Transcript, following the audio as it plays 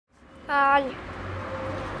What's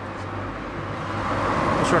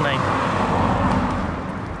your name?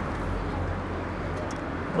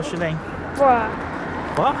 What's your name? Bruh.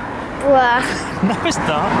 What? Bruh. No, it's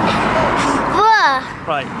not. Bruh.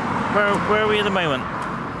 Right, where are we at the moment?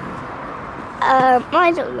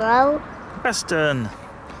 I don't know.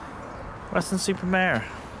 Weston-super-Mare.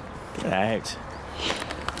 Get out.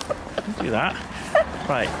 Don't do that.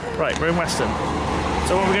 Right, we're in Weston.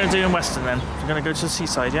 So what are we going to do in Weston then? We're going to go to the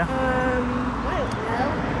seaside, yeah? I don't know.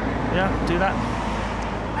 Yeah, do that?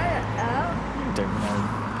 I don't know. You don't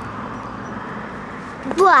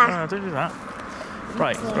know. Bruh. Oh, don't do that.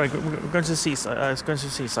 Right, we're going to the seaside. Let's go to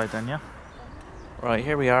the seaside then, yeah? Right,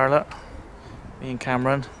 here we are, look. Me and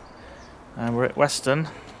Cameron. And we're at Weston.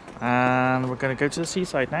 And we're going to go to the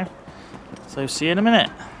seaside now. So see you in a minute.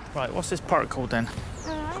 Right, what's this park called then?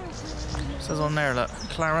 It says on there, look,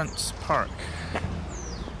 Clarence Park.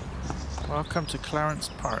 Welcome to Clarence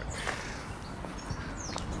Park.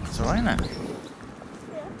 It's alright, isn't it?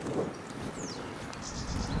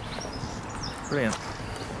 Brilliant. Is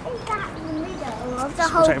that in the middle of the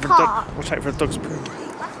whole park? Watch out for the dog's poop.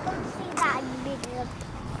 Let's go see that in the middle.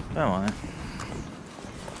 Go on then.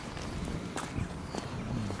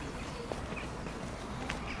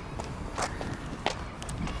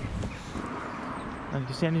 And you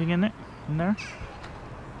can see anything in it? In there?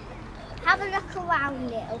 Have a look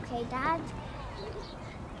around it, okay, Dad?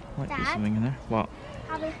 Might be Dad? something in there. What?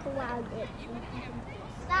 Have a look around it.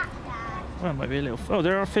 That, Dad. Well, it might be a little. Oh,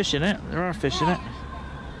 there are fish in it. There are fish in it.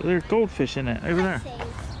 There are goldfish in it over there.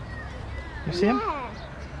 You see them? Yeah.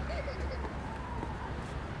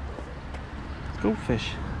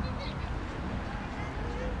 Goldfish.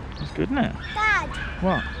 That's good, isn't it? Dad,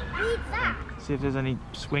 What? read that. See if there's any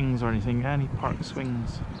swings or anything. Any park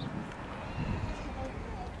swings.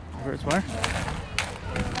 Over its where?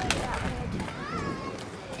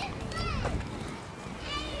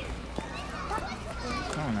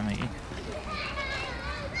 Come on then, matey.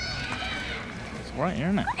 It's right here,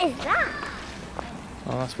 isn't it? What is that?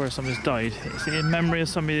 Oh, that's where somebody's died. It's in memory of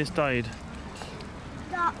somebody that's died.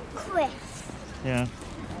 Not Chris. Yeah.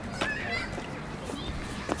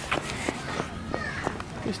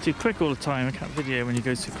 It's too quick all the time. I can't video when you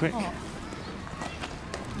go too quick.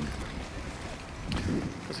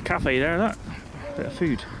 There's a cafe there, look. Bit of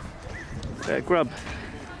food. Bit of grub.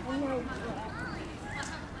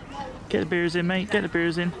 Get the beers in, mate. Get the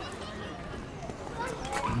beers in.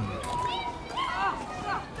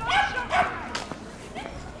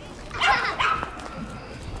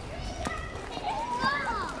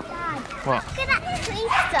 What? Look at that tree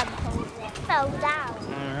stump that fell down.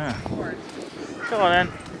 Oh, yeah. Go on then.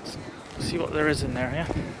 See what there is in there, yeah?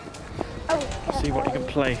 Oh, See what you can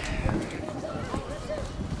play.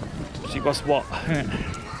 See what's what.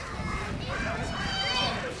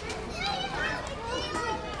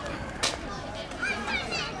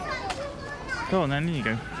 Go on then, in you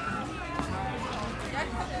go.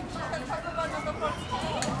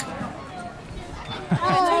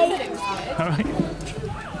 Alright.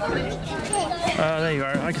 There you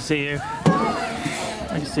are, I can see you.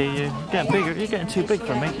 I can see you. You're getting bigger. You're getting too big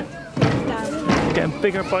for me. You're getting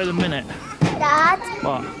bigger by the minute. Dad,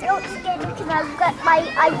 What? don't scare me because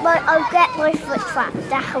I'll get my foot trapped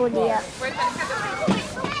down here.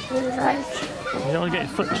 You don't want to get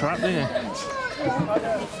your foot trapped, do you? There.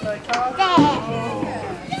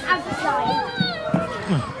 Outside.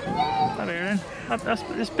 That here then. That's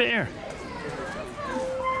this bit here.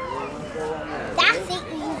 That's the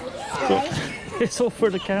easiest way. It's all for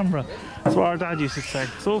the camera. That's what our dad used to say.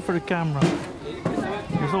 It's all for the camera.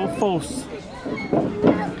 It's all false.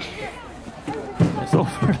 It's all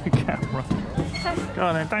for the camera. Go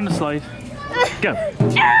on then, down the slide. Go.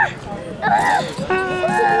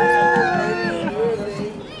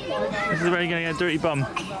 This is where you're going to get a dirty bum.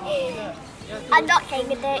 I'm not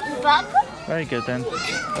getting a dirty bum. Very good then.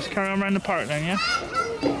 Let's carry on around the park then, yeah?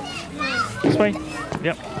 This way.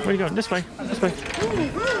 Yep. Where are you going? This way. This way.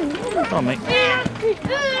 Come on, mate.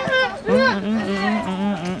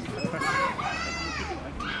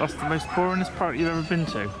 That's the most boringest park you've ever been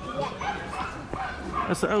to.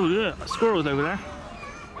 That's oh look, a squirrel's over there.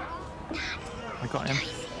 I got him.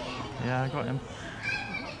 Yeah, I got him.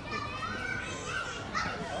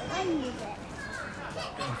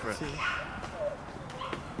 Go for it.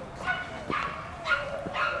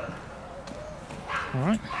 All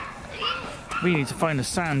right. We need to find the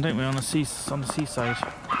sand, don't we, on the seaside?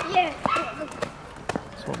 Yeah.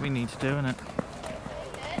 That's what we need to do, isn't it?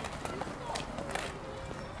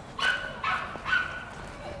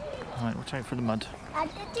 Right, watch out for the mud.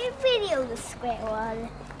 Did you video the squirrel?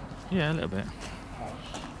 Yeah, a little bit.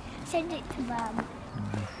 Send it to Mum.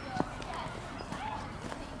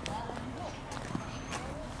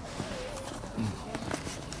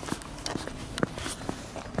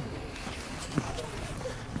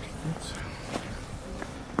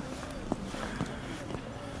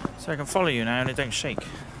 So I can follow you now and it don't shake.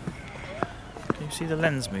 Can you see the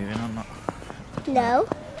lens moving or not? No.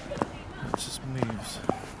 It just moves.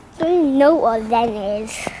 I don't know what that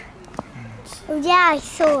is. Oh yeah, I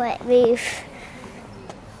saw it move.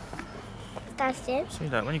 That's it. See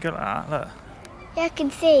that? When you go like that, look. Yeah, I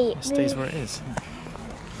can see It stays where it is.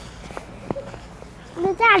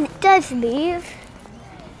 No, Dad, it does move.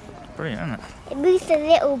 Brilliant, isn't it? It moves a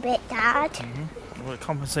little bit, Dad. Well, it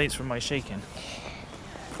compensates for my shaking.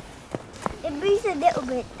 It moves a little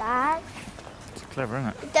bit, Dad. It's clever, isn't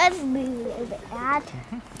it? It does move a little bit, Dad.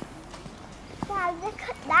 Dad, look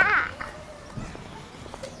at that.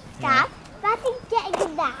 Dad, imagine getting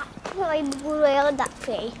in that. I'm around that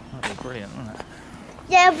tree. That'd be brilliant, wouldn't it?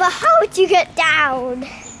 Yeah, but how would you get down? The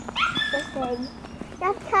thing. You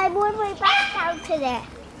have to climb all the way back down to there.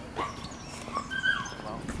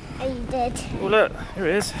 And you did. Oh look, here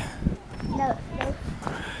it is. No.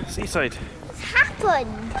 Seaside. It's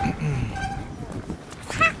happened.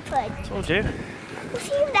 It's happened. Told you. What's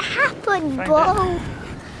even happened, Find bro?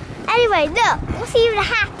 Anyway, look. What's even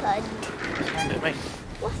happened? Find it, mate.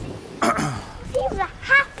 What's even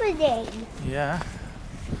happening? Yeah.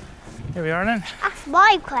 Here we are then. That's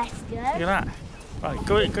my question. Look at that. Right,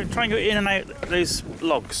 go, try and go in and out those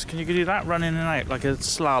logs. Can you do that? Run in and out like a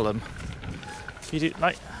slalom. You do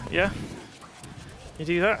like, yeah? You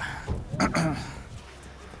do that?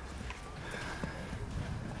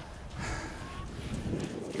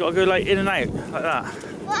 You gotta go like in and out like that.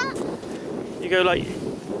 What? You go like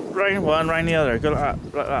round one, round the other. Go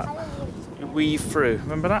like that. You weave through.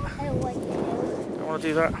 Remember that? I don't want to. Don't want to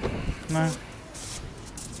do that? No.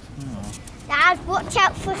 Dad, watch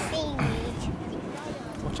out for seaweed.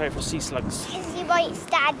 Watch out for sea slugs. Because you might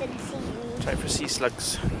stand and seaweed. Watch out for sea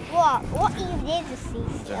slugs. What? What even is a sea Don't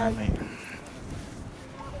know, slug?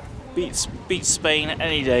 mate. Beats Spain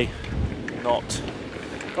any day. Not.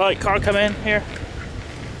 Right, car come in here.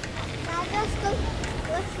 Dad,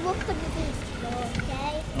 let's walk on the beach floor,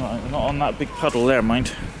 okay? Alright, we're not on that big puddle there,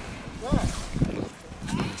 mind.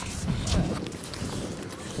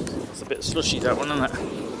 It's a bit slushy, that one, isn't it?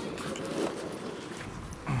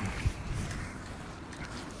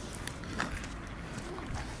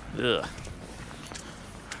 Ugh.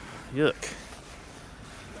 Yuck.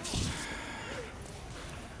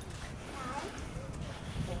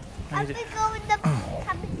 Can we go on the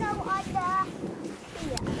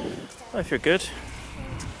Well, if you're good. You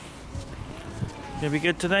gonna be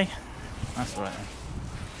good today? That's all right.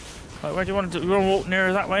 Right, where do you want to do? You want to walk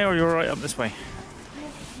nearer that way, or you're right up this way?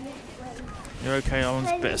 You're okay on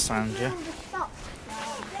a bit of sand, yeah?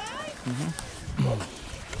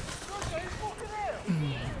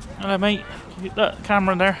 Hello, mate. Look,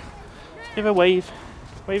 camera there. Give a wave.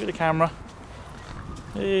 Wave at the camera.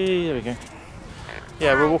 Hey, there we go.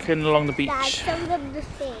 Yeah, we're walking along the beach. Dad, show them the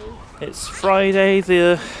sea. It's Friday,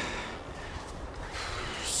 the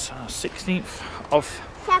 16th of...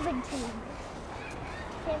 17.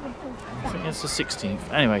 I think it's the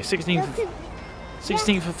 16th. Anyway,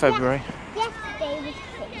 16th of February. Yesterday was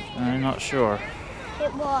 6. I'm not sure.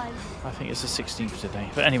 It was. I think it's the 16th today.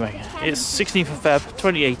 But anyway, it's 16th of Feb,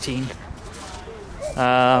 2018.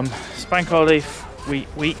 It's bank holiday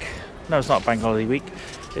week. No, it's not bank holiday week.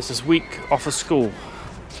 It's this week off of school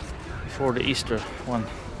before the Easter one.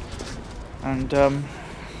 And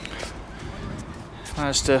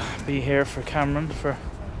managed to be here for Cameron for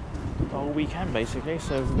the whole weekend basically.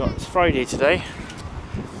 So we've got it's Friday today.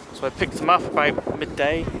 So I picked them up about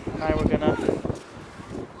midday. Now we're gonna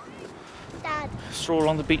stroll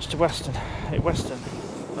on the beach to Weston. Hey, Weston.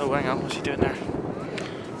 Oh, hang on, what's he doing there?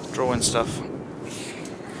 Drawing stuff.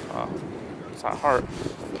 Oh, is that heart?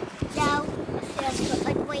 No, it's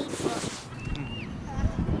like wafer.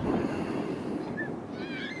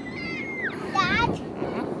 Dad,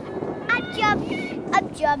 I'm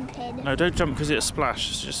jumping. No, don't jump because it'll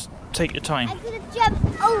splash. Just take your time. I'm gonna jump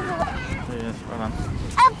over it. Yeah, well done.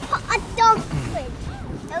 A dog quiz.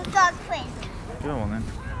 No dog quiz. Go on then.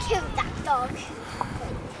 Kill that dog.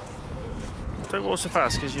 Don't walk so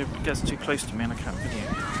fast because you get too close to me and I can't video.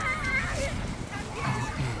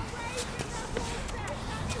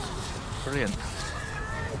 Brilliant.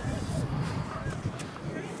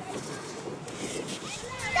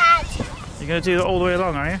 Dad. You're going to do that all the way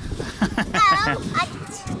along, are you?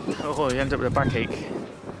 No, Oh, you end up with a backache.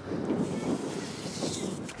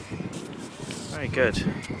 Very good.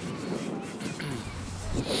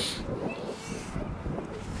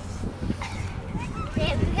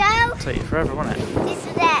 There we go. Take you forever, won't it? This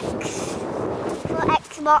is X. For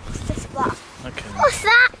X marks the spot. Okay. What's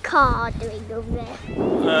that car doing over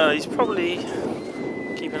there? He's probably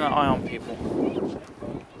keeping an eye on people.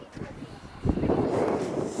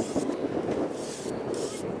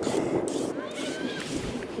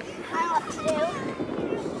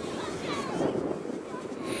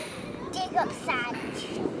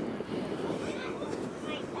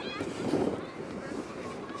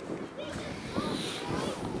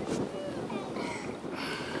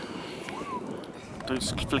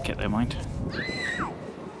 Don't flick it though, mind.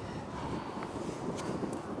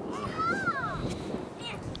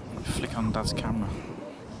 Flick on Dad's camera.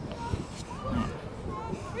 Yeah.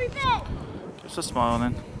 Give us a smile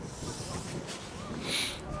then.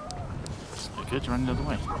 That's good, you're running the other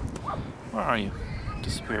way. Where are you?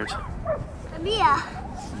 Disappeared. I'm here.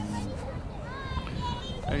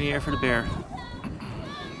 Only here for the bear.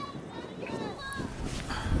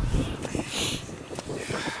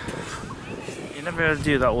 You never be able to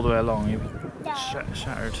do that all the way along, you'd be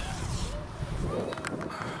shattered.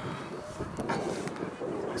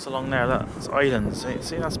 It's along there, that's islands.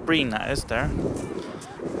 See that's Breen that is there.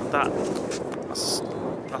 That's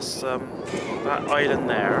that island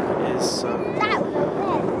there is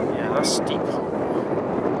yeah, that's steep.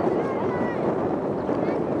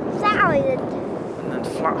 That island. And then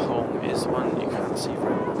Flatholm is one you can't see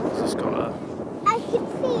very well because it's got a I can see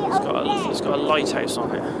it over there. it's got a lighthouse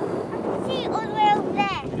on it. I can see it all the way over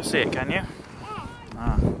there. You see it, can you? Yeah.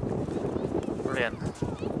 Ah. Brilliant. I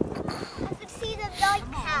can see the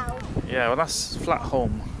lighthouse. Yeah, well that's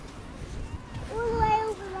Flatholm. All the way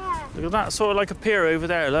over there. Look at that, sort of like a pier over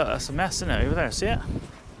there. Look, that's a mess, isn't it? Over there, see it?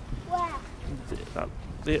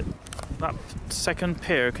 Where? That second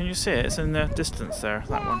pier, can you see it? It's in the distance there,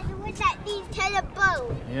 that one. The one that leads to the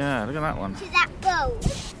boat. Yeah, look at that one. To that boat.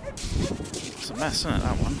 It's a mess, isn't it,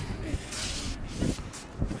 that one?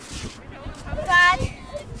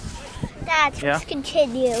 Dad, Yeah? let's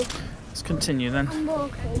continue. Let's continue then. I'm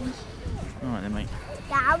walking. Alright then, mate.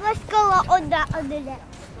 Dad, let's go on that under there.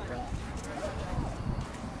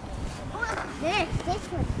 What's this? This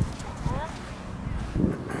one.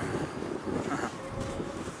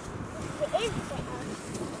 It is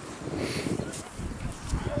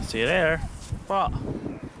there. See you there. What? Dad, we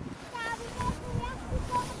have to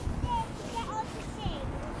go up there to get on the thing,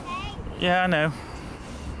 okay? Yeah, I know.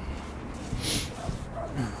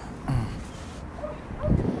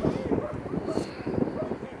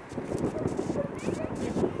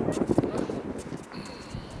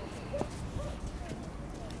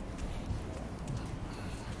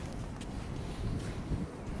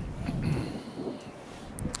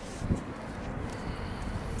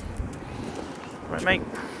 Right, mate.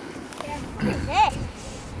 This.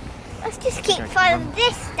 Let's just keep following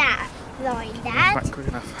this line, Dad. Back quick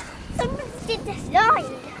enough. Someone did this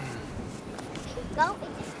line. Keep going, it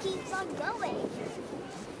just keeps on going.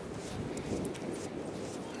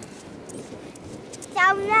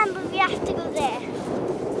 Now remember, we have to go there.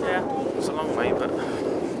 Yeah, it's a long way, but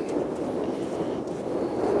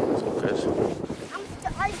it's all good.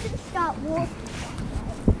 I can start walking.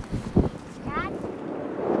 Dad?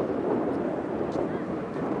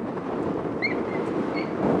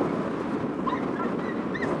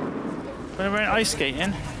 When we went ice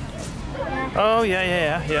skating? Yeah. Oh,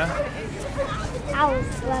 yeah. That was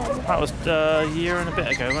slow. That was a year and a bit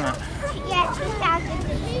ago, wasn't it? Yeah,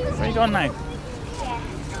 2008. Where are you going now? Yeah.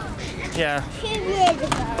 Yeah, 2 years ago.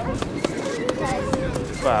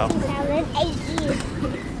 well, 2018.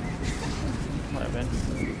 might have been.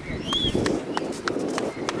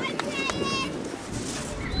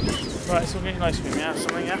 Right, so we'll get an ice cream, yeah?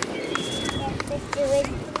 Something, yeah? Yes, we're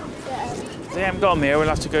doing If they haven't got them here, we'll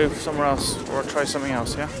have to go somewhere else or try something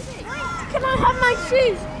else, yeah? Can I have my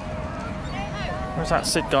shoes? Where's that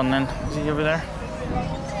Sid gone then? Is he over there?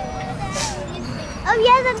 Oh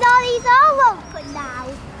yeah, the dollies are open now.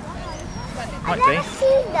 Might I've never be.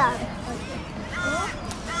 seen them.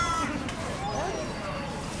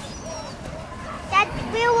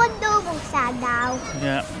 We're on normal sand now.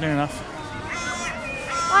 Yeah, near enough.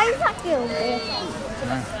 Why is that doing this?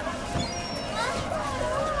 No.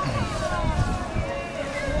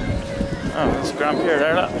 Oh, there's Grand Pier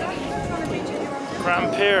there, look.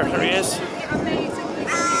 Grand Pier, there he is. The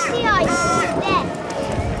ice cream there.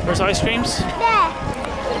 Where's the ice creams? There.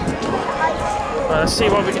 Well, let's see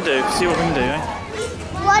what we can do. See what we can do, eh?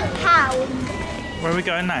 £1. Where are we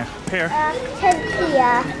going now? Here. To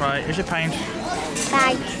here. Right, here's your pound.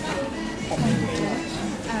 Thanks.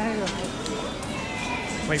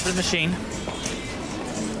 Wait for the machine.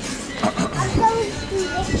 I'm going to do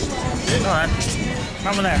this one. Alright.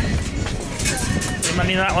 That one there. You might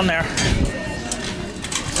need that one there.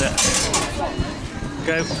 That's it.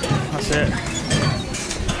 Go. That's it.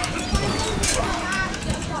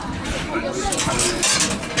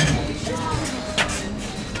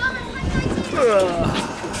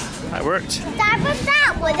 That worked. Dad, was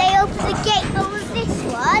that one? They opened the gate over this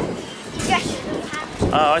one.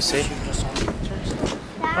 Oh, I see.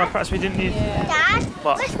 Dad, Well, perhaps we didn't need... Dad,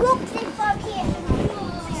 What? let's walk this from here.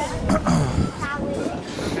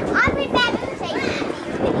 I remember saying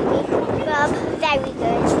Mum, very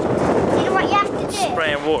good. You know what you have to do?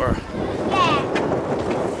 water. Yeah.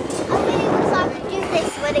 I really would like to do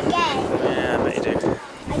this one again. Yeah, I bet you do.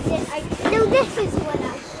 No, this is one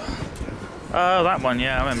else. Oh, that one,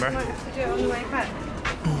 yeah, I remember. Might have to do it on the way back.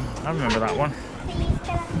 I remember that one.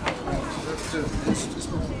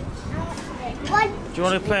 Do you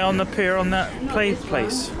want to play on the pier on that play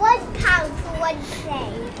place? £1 for one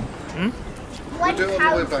play. Hmm?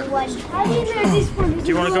 £1 for one play. Do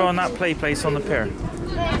you want to go on that play place on the pier?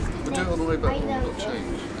 We'll do it on the way back. We'll not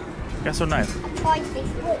change. Yes or no?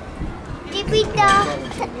 Give me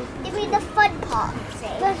the fun park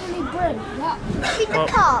thing. Give me the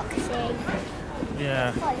park thing.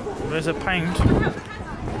 Yeah. There's a pound.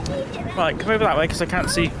 Right, come over that way because I can't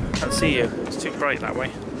see you. It's too bright that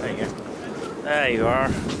way. There you go. There you are.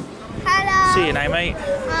 Hello. See you now, mate.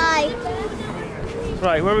 Hi.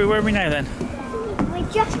 Right, where are we now then? We're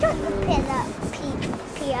just at the pier.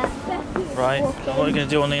 Right. What are we going to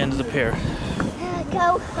do on the end of the pier?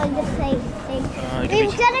 Go on the same thing. Give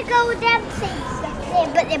We're going to go with them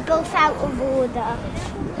things, but they're both out of order.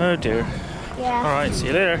 Oh dear. Yeah. Alright, see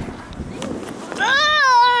you later.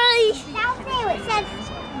 Bye! Down there it says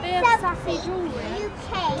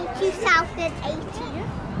UK 2018.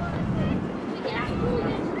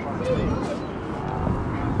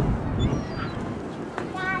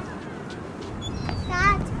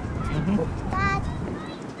 Dad. Dad.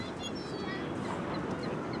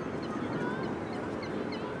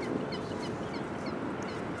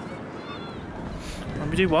 When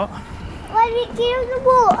we do what? When we get in the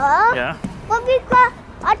water, Yeah. when we go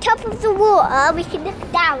on top of the water, we can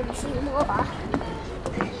look down and see the water. Oh,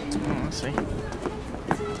 let's see.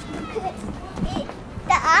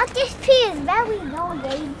 Dad, this pier is very long,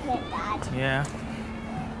 isn't it, Dad? Yeah.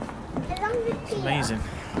 It's Amazing.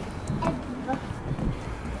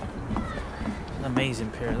 An amazing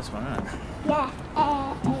pier, this one, isn't it? Yeah,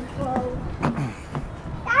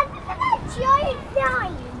 Dad, look at that giant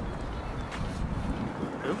line.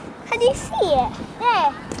 Who? Can you see it?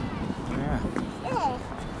 There. Yeah. There.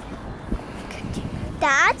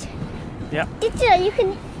 Dad? Yeah. Did you know you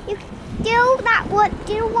can do that one?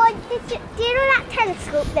 Do you know that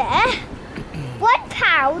telescope there?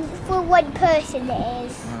 £1 for one person it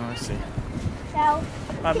is. Oh, I see. So.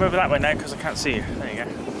 Right, move that way now because I can't see you. There you go.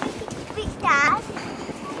 Big Dad.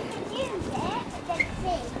 Use it and then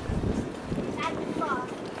sing. And fun.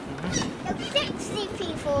 So 60p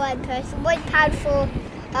for one person, £1 for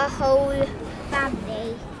a whole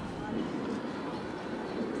family.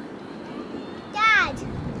 Dad,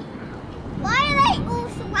 why are they all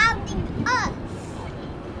surrounding us?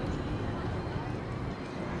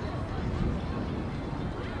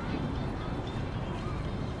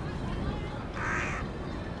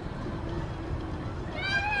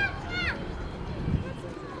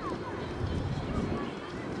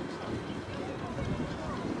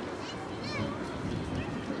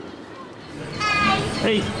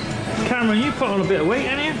 Hey, Cameron, you put on a bit of weight,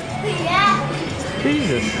 haven't you? Yeah.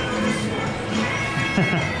 Jesus.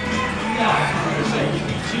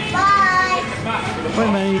 Bye. Bye,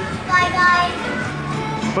 mate. Bye, guys.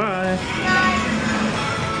 Bye. Bye.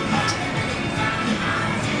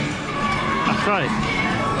 That's right.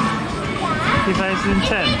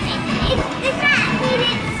 2010.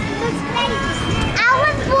 I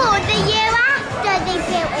was born the year after they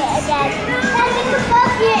built it again. Then we could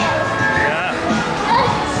both years. Yeah.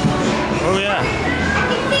 Oh, yeah. I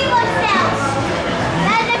can see myself.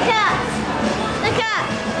 Now look up. Look up.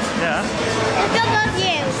 Yeah. Look at those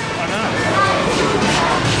views. I know.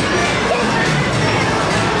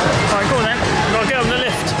 Alright, go on then. We've got to get on the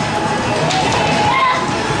lift.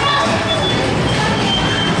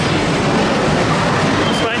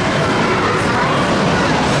 This way.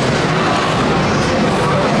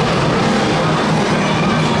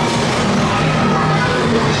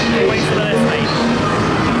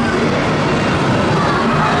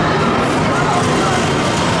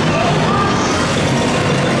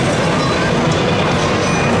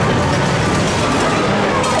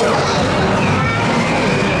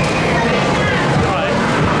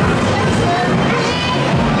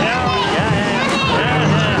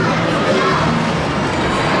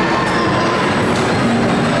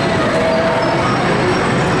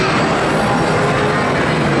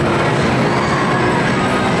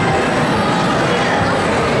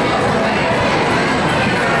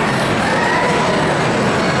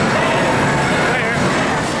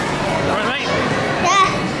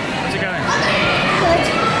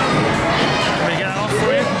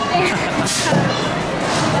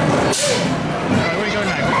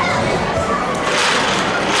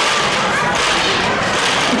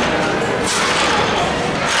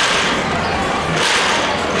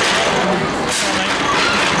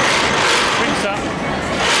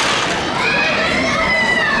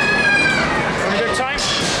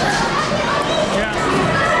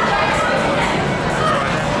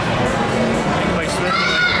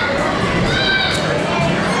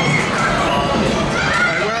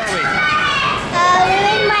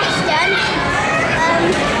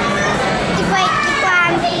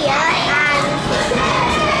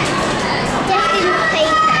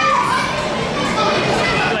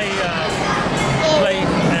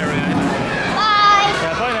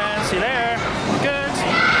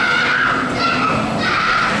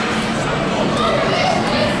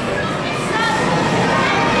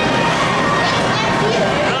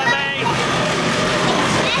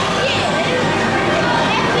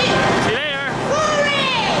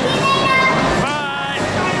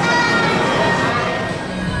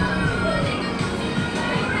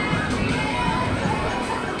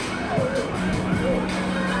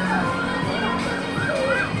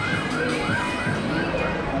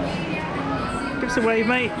 us a wave,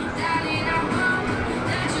 mate.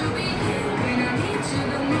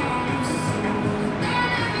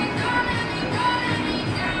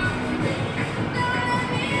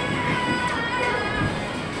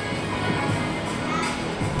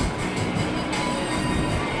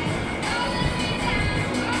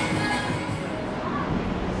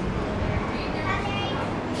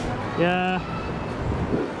 Yeah.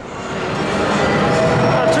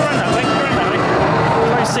 Oh, turn around that way, turn around that way.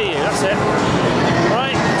 Try to see you, that's it.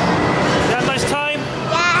 Right. You had a nice time?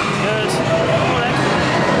 Yeah. Good. Come on then.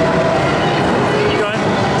 You going?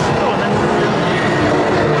 Go on then.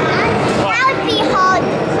 That would be hard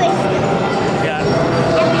to crystal. Yeah.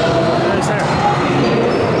 Who's there?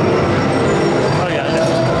 Oh yeah, lift.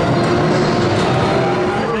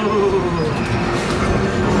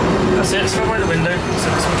 That's it, stop by the window.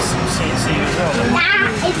 See you as well. That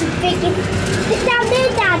is the biggest. It's down there,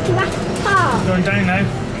 Dad, to the car. Going down now?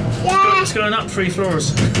 Yeah. It's going up 3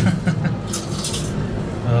 floors.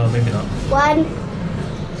 Oh, maybe not. 1,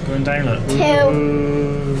 It's going down, look. 2, 3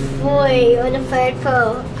 on the 3rd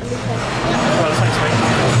floor. Well, thanks, mate.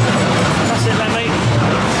 That's it then, mate.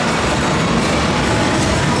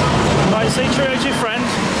 Right, say cheerio to your friend.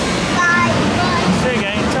 Bye. See you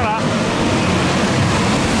again. Ta-ra.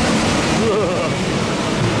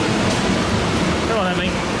 Come on then,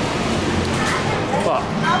 mate. What? I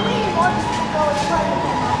really want to go and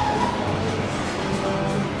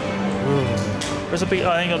Where's the big... Oh,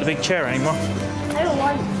 I ain't got the big chair anymore. I don't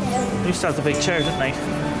want to. They used to have the big chair, didn't they?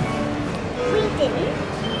 We didn't.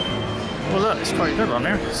 Well, look, it's quite good on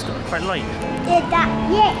there. It's quite light. Did that?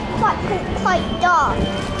 Yeah, quite dark.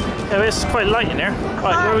 Yeah, but it's quite light in there.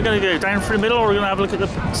 Right, where are we going to go? Down through the middle, or are we going to have a look at the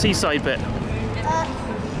seaside bit?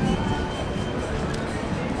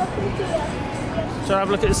 So have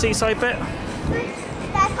a look at the seaside bit?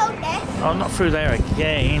 Let's hold this. Oh, not through there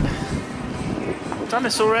again. I've done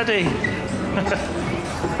this already.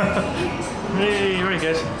 Really, very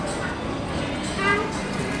good.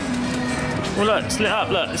 Well, look, it's lit up.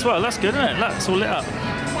 Look, well, that's good, isn't it? Look, it's all lit up.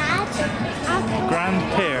 Grand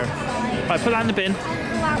Pier. Right, put that in the bin.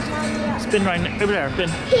 Spin round over there. Bin.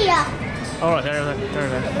 Here. All right, there.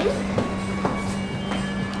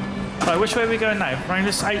 Right, which way are we going now? Round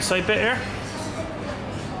this outside bit here.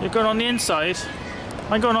 You're going on the inside.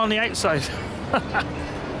 I'm going on the outside.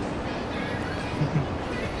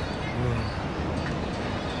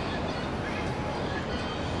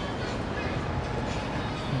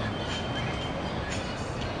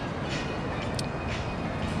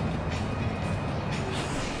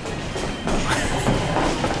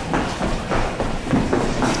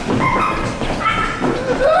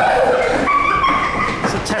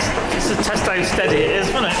 It's a test how steady it is,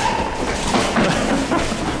 isn't it?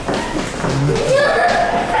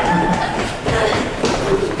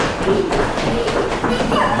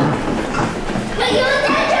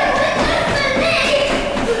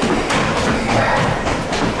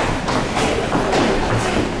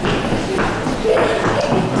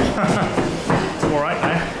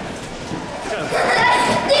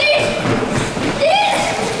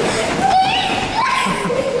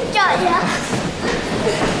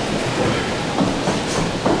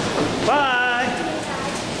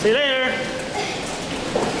 See you later.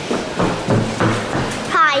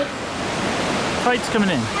 Hi. Tide's coming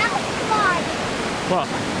in. What?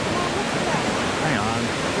 Hang on.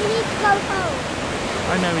 We need to go home.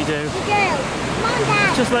 I know we do. We do. Come on,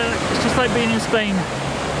 Dad. It's just like being in Spain.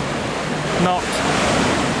 Not.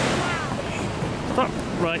 Stop.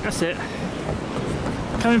 Right, that's it.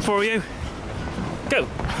 Coming for you. Go.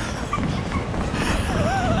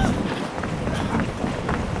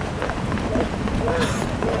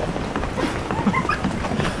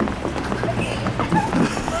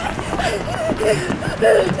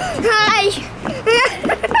 Hi.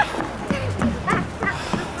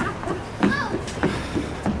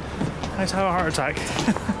 I just have a heart attack.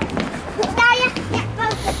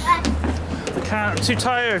 I can't, I'm too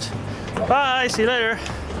tired. Bye, see you later.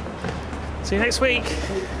 See you next week.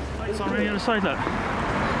 It's on the other side, look.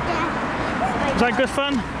 Yeah. Was that good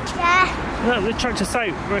fun? Yeah. Look, they chucked us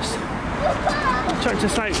out first. Chucked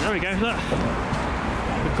us out, there we go, look.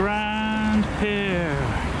 The Grand Pier.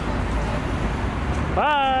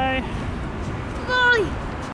 Bye.